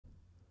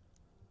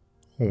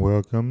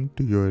Welcome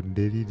to your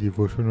daily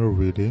devotional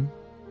reading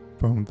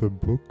from the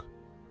book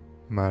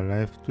My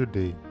Life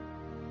Today,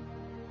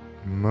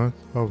 month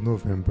of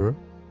November,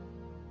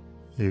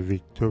 A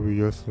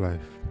Victorious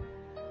Life.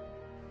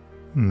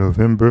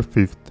 November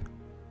 5th,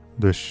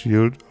 the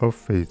Shield of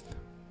Faith.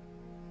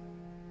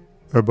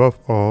 Above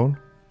all,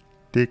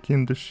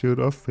 taking the shield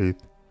of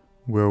faith,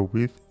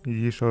 wherewith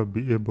ye shall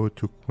be able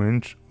to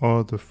quench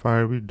all the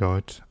fiery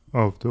darts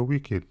of the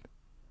wicked.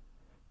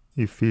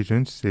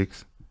 Ephesians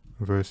 6,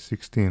 verse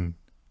 16.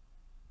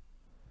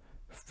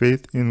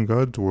 Faith in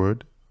God's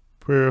Word,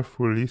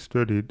 prayerfully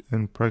studied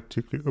and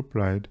practically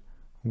applied,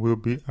 will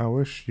be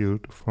our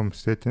shield from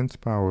Satan's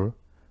power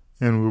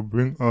and will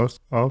bring us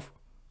off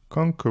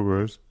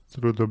conquerors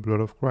through the blood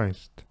of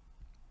Christ.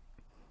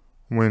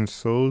 When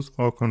souls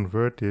are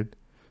converted,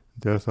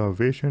 their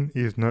salvation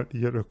is not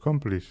yet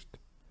accomplished.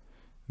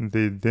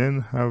 They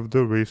then have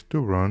the race to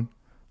run.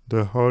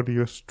 The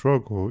hardier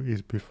struggle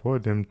is before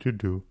them to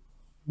do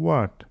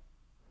what?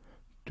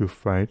 To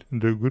fight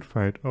the good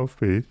fight of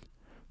faith,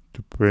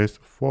 to press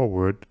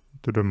forward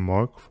to the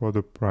mark for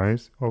the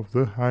prize of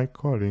the high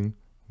calling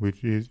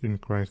which is in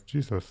Christ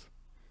Jesus.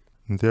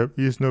 There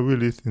is no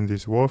release in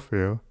this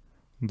warfare.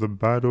 The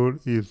battle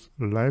is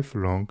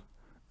lifelong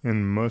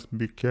and must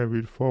be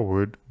carried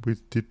forward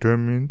with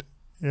determined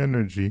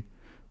energy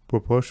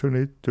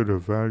proportionate to the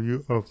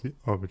value of the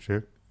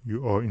object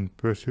you are in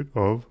pursuit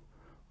of,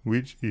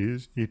 which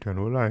is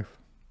eternal life.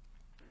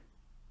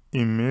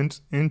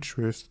 Immense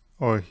interests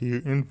are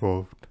here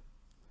involved.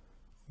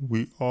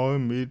 We are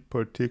made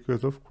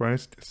partakers of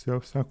Christ's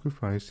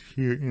self-sacrifice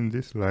here in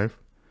this life,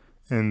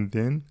 and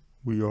then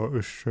we are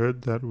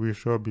assured that we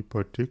shall be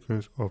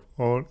partakers of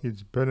all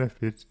its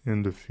benefits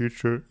in the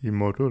future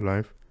immortal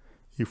life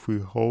if we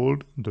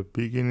hold the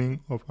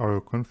beginning of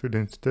our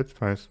confidence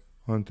steadfast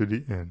unto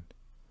the end.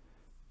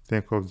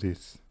 Think of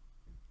this.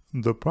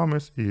 The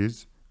promise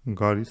is,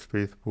 God is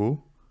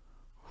faithful,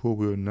 who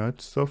will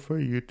not suffer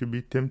you to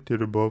be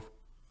tempted above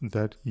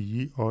that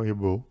ye are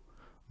able,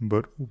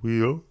 but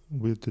will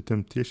with the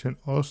temptation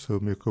also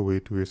make a way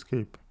to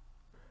escape.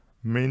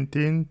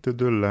 Maintain to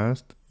the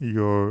last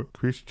your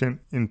Christian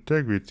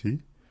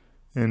integrity,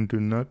 and do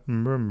not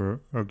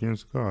murmur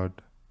against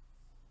God.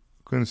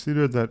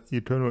 Consider that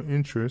eternal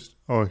interests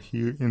are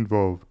here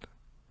involved.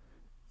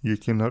 You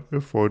cannot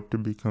afford to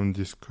become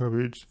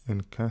discouraged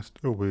and cast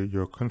away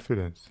your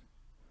confidence.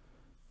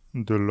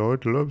 The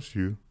Lord loves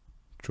you.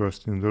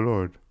 Trust in the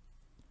Lord.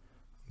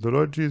 The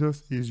Lord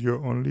Jesus is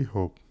your only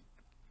hope.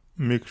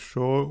 Make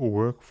sure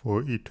work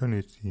for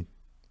eternity.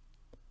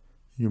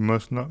 You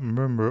must not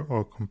murmur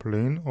or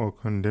complain or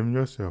condemn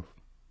yourself.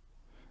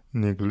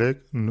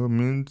 Neglect no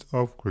means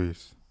of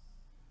grace.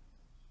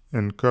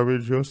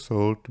 Encourage your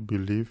soul to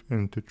believe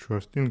and to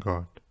trust in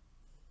God.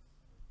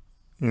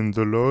 In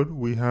the Lord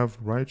we have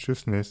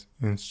righteousness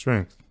and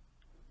strength.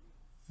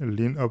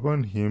 Lean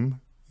upon Him,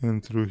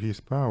 and through His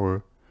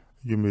power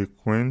you may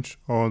quench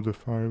all the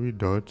fiery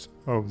darts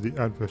of the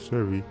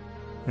adversary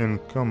and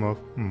come off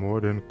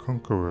more than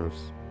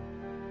conquerors.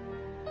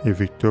 A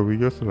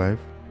Victorious Life,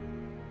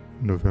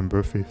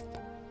 November 5th.